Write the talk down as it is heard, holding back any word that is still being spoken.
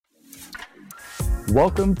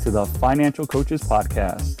Welcome to the Financial Coaches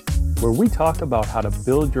Podcast, where we talk about how to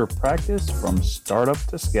build your practice from startup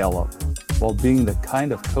to scale up while being the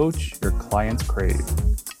kind of coach your clients crave.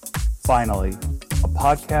 Finally, a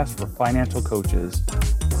podcast for financial coaches.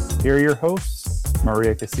 Here are your hosts,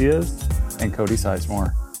 Maria Casillas and Cody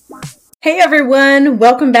Sizemore. Hey everyone,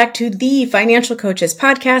 welcome back to the Financial Coaches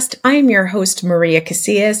Podcast. I'm your host, Maria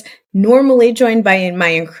Casillas, normally joined by my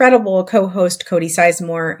incredible co-host, Cody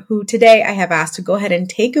Sizemore, who today I have asked to go ahead and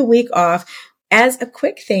take a week off as a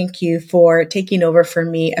quick thank you for taking over for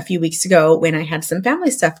me a few weeks ago when I had some family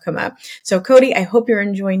stuff come up. So Cody, I hope you're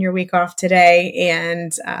enjoying your week off today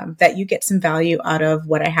and that you get some value out of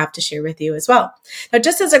what I have to share with you as well. Now,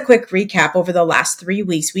 just as a quick recap, over the last 3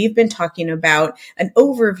 weeks, we've been talking about an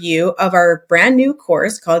overview of our brand new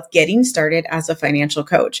course called Getting Started as a Financial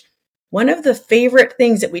Coach. One of the favorite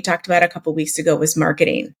things that we talked about a couple weeks ago was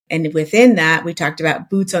marketing. And within that, we talked about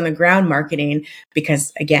boots on the ground marketing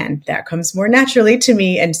because, again, that comes more naturally to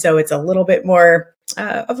me. And so it's a little bit more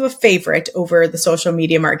of a favorite over the social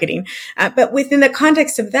media marketing. But within the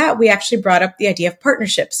context of that, we actually brought up the idea of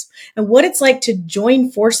partnerships and what it's like to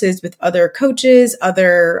join forces with other coaches,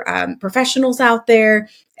 other professionals out there,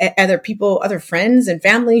 other people, other friends and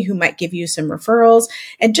family who might give you some referrals,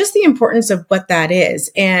 and just the importance of what that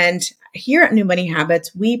is. And here at New Money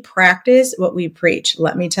Habits, we practice what we preach.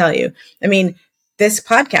 Let me tell you. I mean, this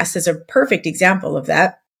podcast is a perfect example of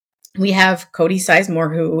that. We have Cody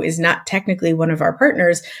Sizemore, who is not technically one of our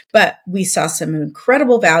partners, but we saw some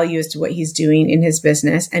incredible value as to what he's doing in his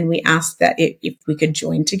business. And we asked that if we could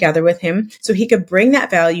join together with him so he could bring that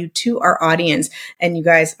value to our audience. And you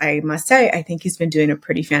guys, I must say, I think he's been doing a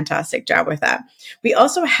pretty fantastic job with that. We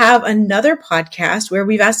also have another podcast where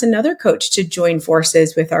we've asked another coach to join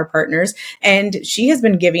forces with our partners. And she has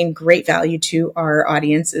been giving great value to our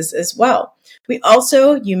audiences as well. We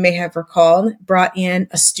also, you may have recalled, brought in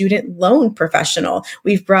a student loan professional.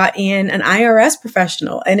 We've brought in an IRS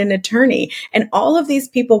professional and an attorney. And all of these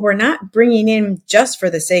people we're not bringing in just for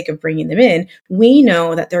the sake of bringing them in. We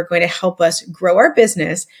know that they're going to help us grow our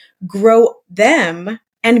business, grow them,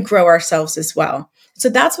 and grow ourselves as well. So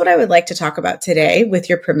that's what I would like to talk about today, with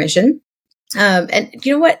your permission. And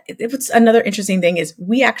you know what? What's another interesting thing is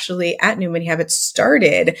we actually at New Money Habits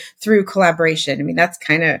started through collaboration. I mean, that's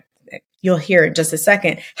kind of, you'll hear in just a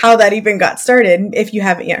second how that even got started if you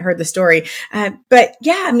haven't yet heard the story. But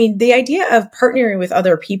yeah, I mean, the idea of partnering with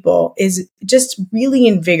other people is just really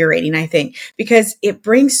invigorating, I think, because it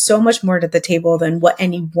brings so much more to the table than what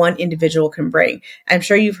any one individual can bring. I'm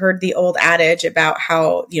sure you've heard the old adage about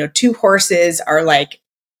how, two horses are like,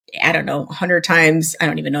 I don't know, 100 times. I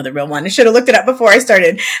don't even know the real one. I should have looked it up before I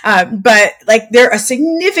started. But like they're a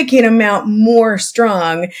significant amount more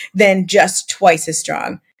strong than just twice as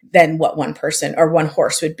strong than what one person or one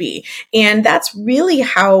horse would be. And that's really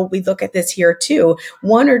how we look at this here too.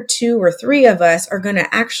 1 or 2 or 3 of us are going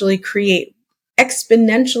to actually create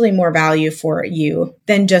exponentially more value for you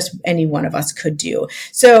than just any one of us could do.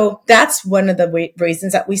 So that's one of the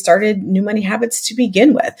reasons that we started New Money Habits to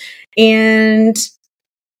begin with. And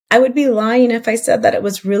I would be lying if I said that it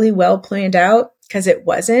was really well planned out, because it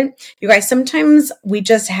wasn't. You guys, sometimes we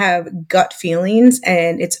just have gut feelings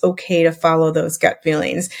and it's okay to follow those gut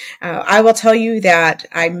feelings. I will tell you that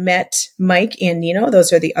I met Mike and Nino,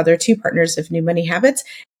 those are the other 2 partners of New Money Habits,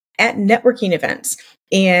 at networking events.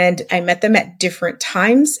 And I met them at different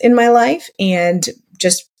times in my life and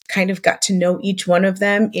just kind of got to know each one of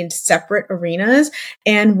them in separate arenas.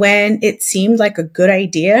 And when it seemed like a good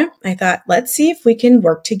idea, I thought, let's see if we can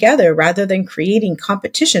work together rather than creating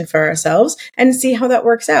competition for ourselves and see how that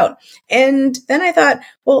works out. And then I thought,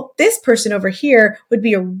 well, this person over here would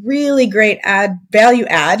be a really great value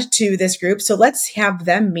add to this group. So let's have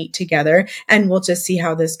them meet together and we'll just see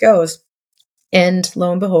how this goes. And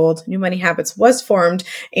lo and behold, New Money Habits was formed,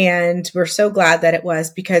 and we're so glad that it was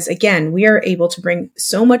because, again, we are able to bring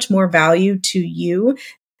so much more value to you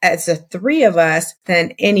as the 3 of us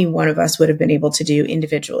than any one of us would have been able to do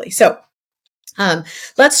individually. So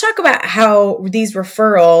let's talk about how these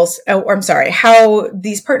how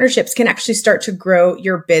these partnerships can actually start to grow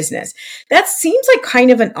your business. That seems like kind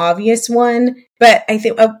of an obvious one, but I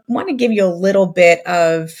think I want to give you a little bit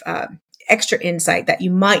of extra insight that you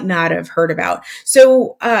might not have heard about.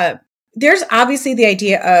 So, there's obviously the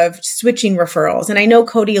idea of switching referrals. And I know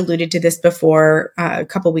Cody alluded to this before a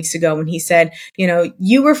couple weeks ago when he said,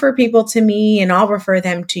 you refer people to me and I'll refer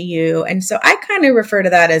them to you. And so I kind of refer to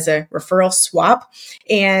that as a referral swap.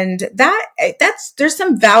 And there's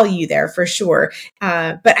some value there for sure.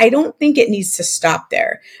 But I don't think it needs to stop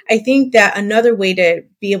there. I think that another way to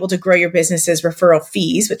be able to grow your business is referral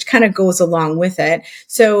fees, which kind of goes along with it.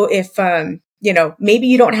 So if maybe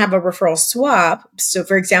you don't have a referral swap. So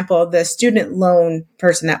for example, the student loan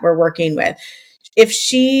person that we're working with, if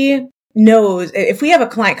we have a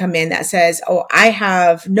client come in that says, oh, I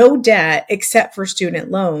have no debt except for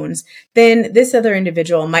student loans, then this other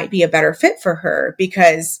individual might be a better fit for her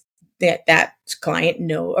because that client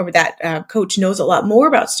that coach knows a lot more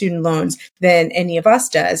about student loans than any of us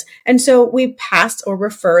does. And so we pass or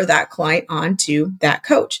refer that client on to that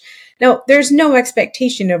coach. Now, there's no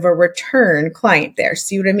expectation of a return client there.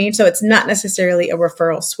 See what I mean? So it's not necessarily a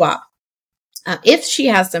referral swap. If she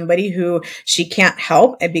has somebody who she can't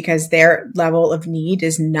help because their level of need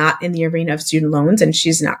is not in the arena of student loans and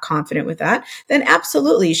she's not confident with that, then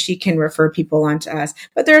absolutely she can refer people on to us.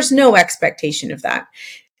 But there's no expectation of that.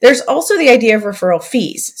 There's also the idea of referral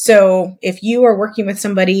fees. So if you are working with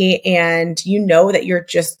somebody and you know that you're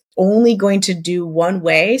just only going to do one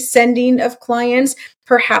way sending of clients,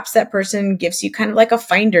 perhaps that person gives you kind of like a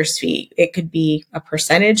finder's fee. It could be a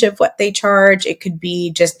percentage of what they charge. It could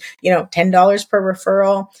be just, $10 per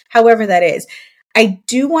referral, however that is. I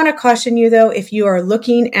do want to caution you though, if you are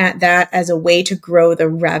looking at that as a way to grow the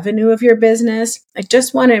revenue of your business, I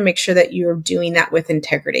just want to make sure that you're doing that with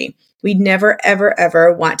integrity. We never, ever,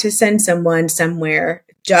 ever want to send someone somewhere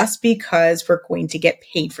just because we're going to get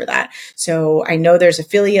paid for that. So I know there's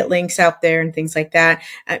affiliate links out there and things like that,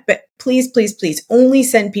 but please, please, please only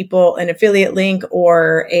send people an affiliate link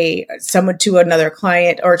or someone to another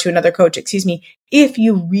client or to another coach, if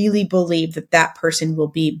you really believe that that person will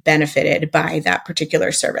be benefited by that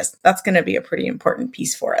particular service. That's going to be a pretty important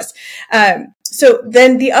piece for us. So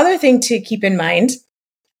then the other thing to keep in mind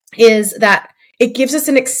is that it gives us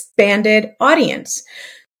an expanded audience.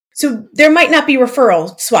 So there might not be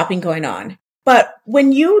referral swapping going on, but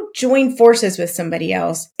when you join forces with somebody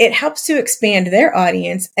else, it helps to expand their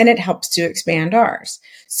audience and it helps to expand ours.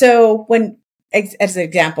 So as an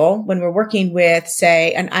example, when we're working with,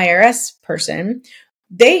 say, an IRS person,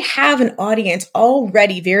 they have an audience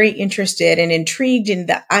already very interested and intrigued in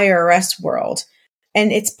the IRS world.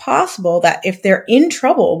 And it's possible that if they're in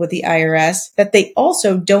trouble with the IRS, that they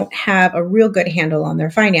also don't have a real good handle on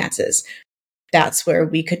their finances. That's where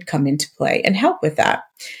we could come into play and help with that.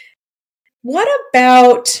 What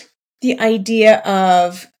about the idea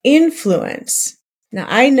of influence? Now,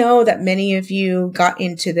 I know that many of you got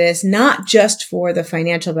into this not just for the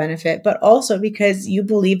financial benefit, but also because you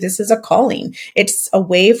believe this is a calling. It's a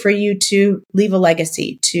way for you to leave a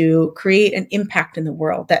legacy, to create an impact in the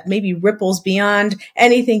world that maybe ripples beyond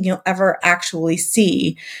anything you'll ever actually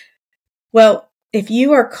see. Well, if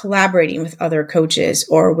you are collaborating with other coaches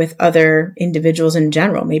or with other individuals in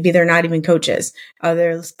general, maybe they're not even coaches,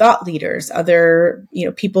 other thought leaders, other,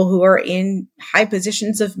 people who are in high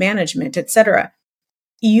positions of management, etc.,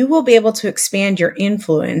 you will be able to expand your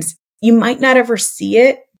influence. You might not ever see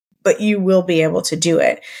it, but you will be able to do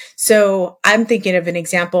it. So I'm thinking of an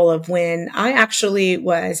example of when I actually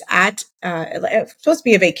was at, it was supposed to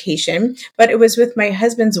be a vacation, but it was with my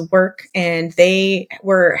husband's work, and they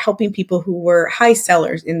were helping people who were high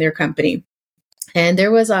sellers in their company. And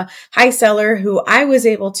there was a high seller who I was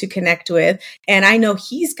able to connect with, and I know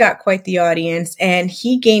he's got quite the audience, and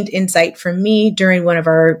he gained insight from me during one of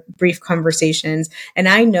our brief conversations. And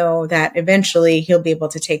I know that eventually he'll be able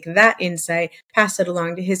to take that insight, pass it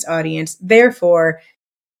along to his audience, therefore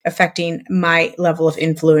affecting my level of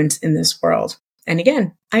influence in this world. And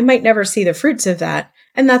again, I might never see the fruits of that,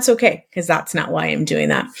 and that's okay, because that's not why I'm doing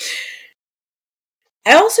that.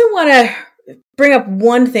 I also want to bring up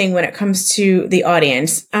one thing when it comes to the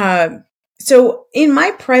audience. So in my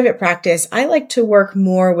private practice, I like to work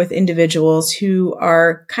more with individuals who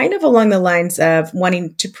are kind of along the lines of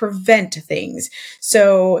wanting to prevent things.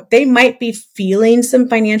 So they might be feeling some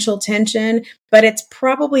financial tension, but it's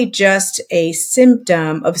probably just a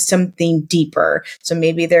symptom of something deeper. So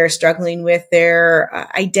maybe they're struggling with their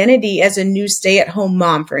identity as a new stay-at-home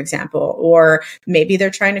mom, for example, or maybe they're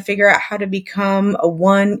trying to figure out how to become a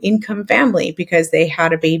one-income family because they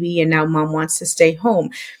had a baby and now mom wants to stay home.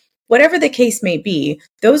 Whatever the case may be,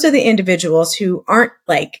 those are the individuals who aren't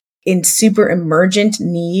like in super emergent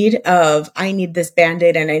need of, I need this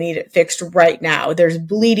Band-Aid and I need it fixed right now. There's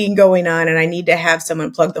bleeding going on and I need to have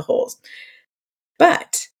someone plug the holes.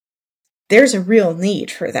 But there's a real need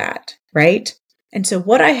for that, right? And so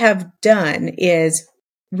what I have done is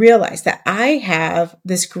realize that I have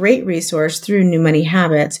this great resource through New Money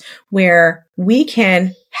Habits where we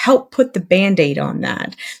can help put the Band-Aid on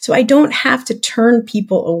that. So I don't have to turn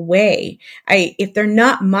people away. If they're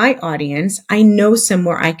not my audience, I know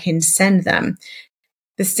somewhere I can send them.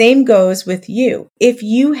 The same goes with you. If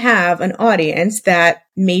you have an audience that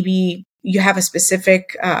maybe you have a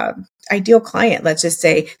specific ideal client, let's just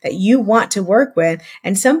say, that you want to work with,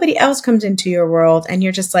 and somebody else comes into your world and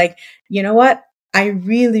you're just like, you know what? I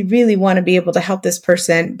really, really want to be able to help this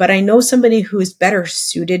person, but I know somebody who is better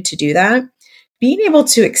suited to do that. Being able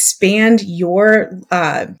to expand your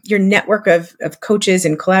network of coaches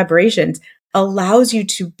and collaborations allows you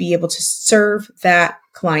to be able to serve that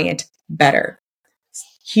client better.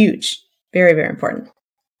 Huge. Very, very important.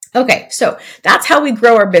 Okay, so that's how we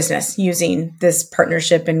grow our business using this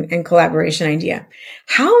partnership and collaboration idea.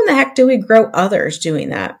 How in the heck do we grow others doing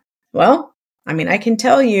that? Well, I mean, I can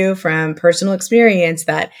tell you from personal experience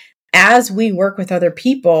that as we work with other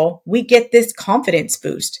people, we get this confidence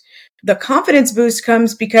boost. The confidence boost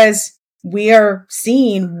comes because we are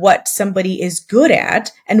seeing what somebody is good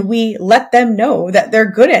at, and we let them know that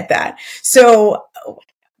they're good at that. So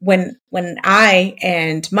when I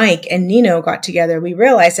and Mike and Nino got together, we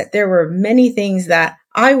realized that there were many things that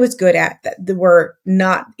I was good at that were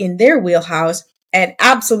not in their wheelhouse, and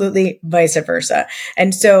absolutely vice versa.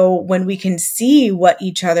 And so when we can see what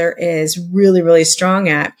each other is really, really strong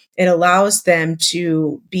at, it allows them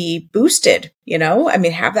to be boosted,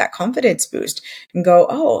 have that confidence boost and go,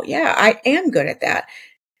 oh yeah, I am good at that.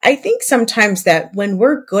 I think sometimes that when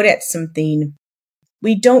we're good at something,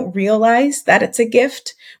 we don't realize that it's a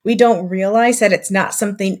gift. We don't realize that it's not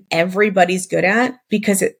something everybody's good at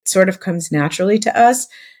because it sort of comes naturally to us,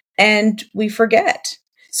 and we forget.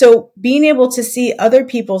 So being able to see other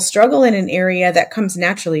people struggle in an area that comes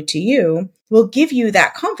naturally to you will give you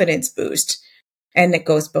that confidence boost. And it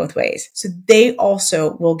goes both ways. So they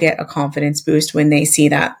also will get a confidence boost when they see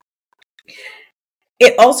that.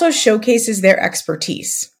 It also showcases their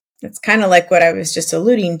expertise. It's kind of like what I was just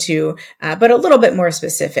alluding to, but a little bit more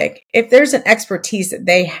specific. If there's an expertise that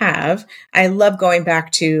they have, I love going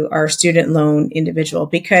back to our student loan individual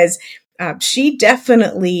because she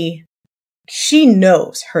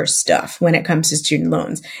knows her stuff when it comes to student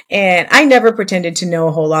loans. And I never pretended to know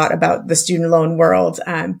a whole lot about the student loan world.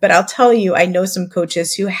 But I'll tell you, I know some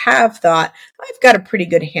coaches who have thought, I've got a pretty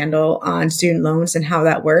good handle on student loans and how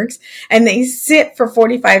that works. And they sit for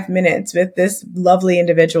 45 minutes with this lovely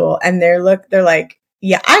individual and they're like,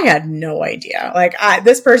 yeah, I had no idea.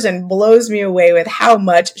 This person blows me away with how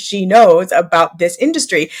much she knows about this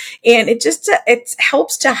industry. And it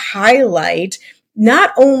helps to highlight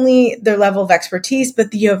not only their level of expertise,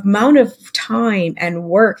 but the amount of time and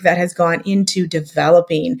work that has gone into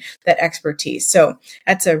developing that expertise. So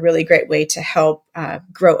that's a really great way to help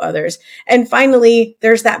grow others. And finally,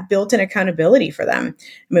 there's that built-in accountability for them.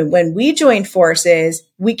 I mean, when we join forces,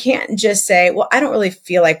 we can't just say, well, I don't really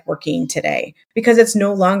feel like working today, because it's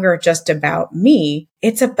no longer just about me.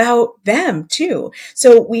 It's about them too.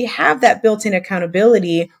 So we have that built-in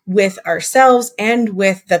accountability with ourselves and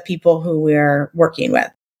with the people who we're working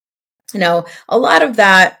with. Now, a lot of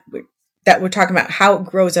that we're talking about how it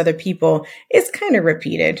grows other people is kind of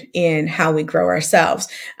repeated in how we grow ourselves.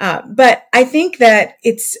 But I think that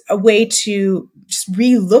it's a way to just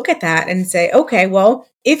relook at that and say, okay, well,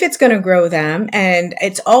 if it's going to grow them and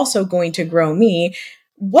it's also going to grow me,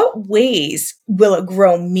 what ways will it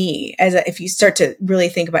grow me if you start to really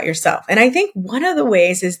think about yourself? And I think one of the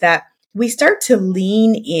ways is that we start to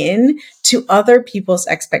lean in to other people's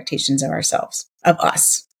expectations of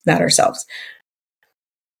us, not ourselves.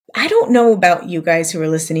 I don't know about you guys who are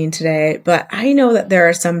listening today, but I know that there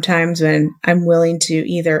are some times when I'm willing to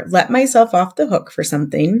either let myself off the hook for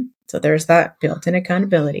something. So there's that built-in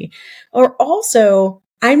accountability, or also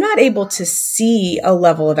I'm not able to see a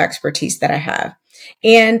level of expertise that I have.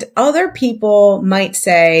 And other people might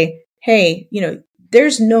say, hey,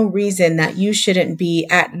 there's no reason that you shouldn't be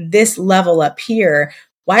at this level up here.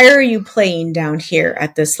 Why are you playing down here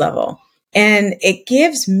at this level? And it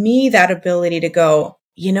gives me that ability to go,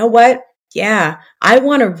 you know what? Yeah, I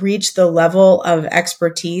want to reach the level of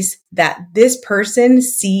expertise that this person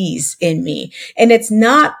sees in me. And it's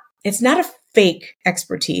not a fake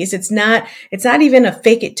expertise. It's not even a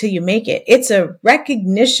fake it till you make it. It's a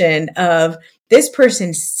recognition of this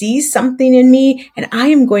person sees something in me, and I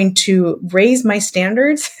am going to raise my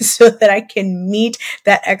standards so that I can meet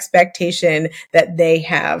that expectation that they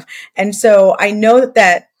have. And so I know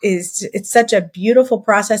that it's such a beautiful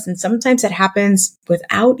process, and sometimes it happens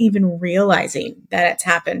without even realizing that it's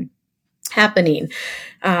happening.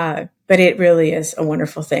 But it really is a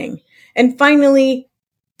wonderful thing. And finally,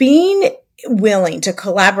 being willing to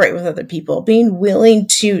collaborate with other people, being willing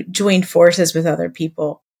to join forces with other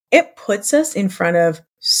people, it puts us in front of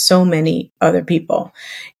so many other people.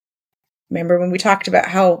 Remember when we talked about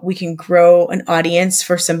how we can grow an audience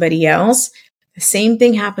for somebody else? The same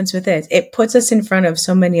thing happens with this. It puts us in front of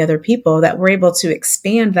so many other people that we're able to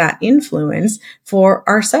expand that influence for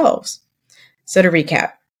ourselves. So to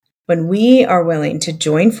recap, when we are willing to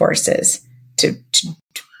join forces, to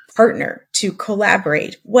partner, to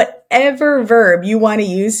collaborate, whatever verb you want to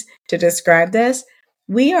use to describe this,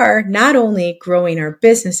 we are not only growing our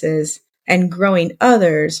businesses and growing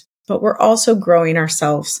others, but we're also growing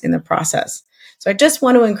ourselves in the process. So I just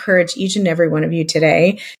want to encourage each and every one of you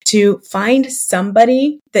today to find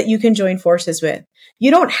somebody that you can join forces with. You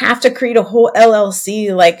don't have to create a whole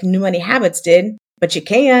LLC like New Money Habits did, but you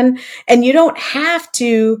can. And you don't have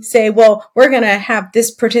to say, well, we're going to have this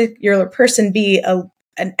particular person be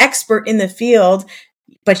an expert in the field,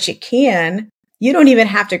 but you can. You don't even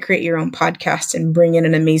have to create your own podcast and bring in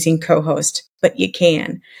an amazing co-host, but you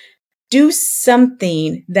can. Do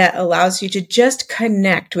something that allows you to just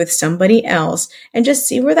connect with somebody else and just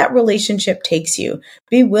see where that relationship takes you.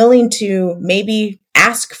 Be willing to maybe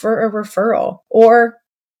ask for a referral or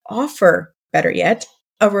offer, better yet,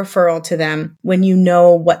 a referral to them when you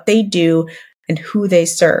know what they do and who they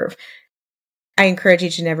serve. I encourage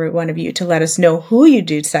each and every one of you to let us know who you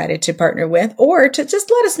decided to partner with, or to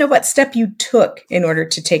just let us know what step you took in order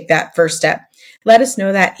to take that first step. Let us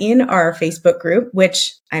know that in our Facebook group,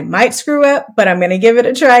 which I might screw up, but I'm going to give it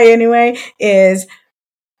a try anyway, is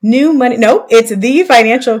it's the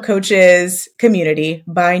Financial Coaches Community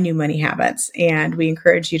by New Money Habits. And we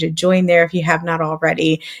encourage you to join there if you have not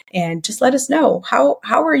already. And just let us know, how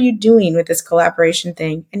are you doing with this collaboration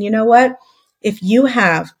thing? And you know what? If you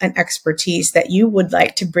have an expertise that you would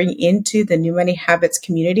like to bring into the New Money Habits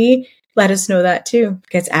community, let us know that too.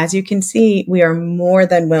 Because as you can see, we are more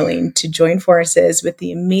than willing to join forces with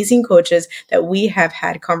the amazing coaches that we have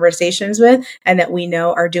had conversations with and that we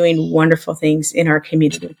know are doing wonderful things in our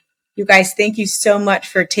community. You guys, thank you so much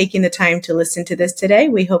for taking the time to listen to this today.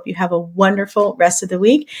 We hope you have a wonderful rest of the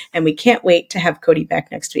week, and we can't wait to have Cody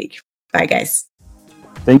back next week. Bye, guys.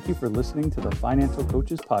 Thank you for listening to the Financial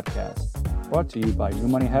Coaches Podcast, brought to you by New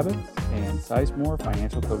Money Habits and Sizemore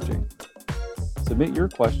Financial Coaching. Submit your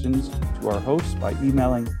questions to our hosts by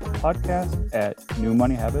emailing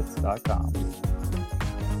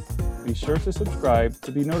podcast@newmoneyhabits.com. Be sure to subscribe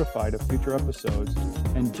to be notified of future episodes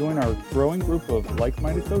and join our growing group of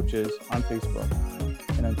like-minded coaches on Facebook.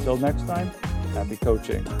 And until next time, happy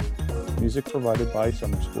coaching. Music provided by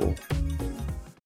Summer School.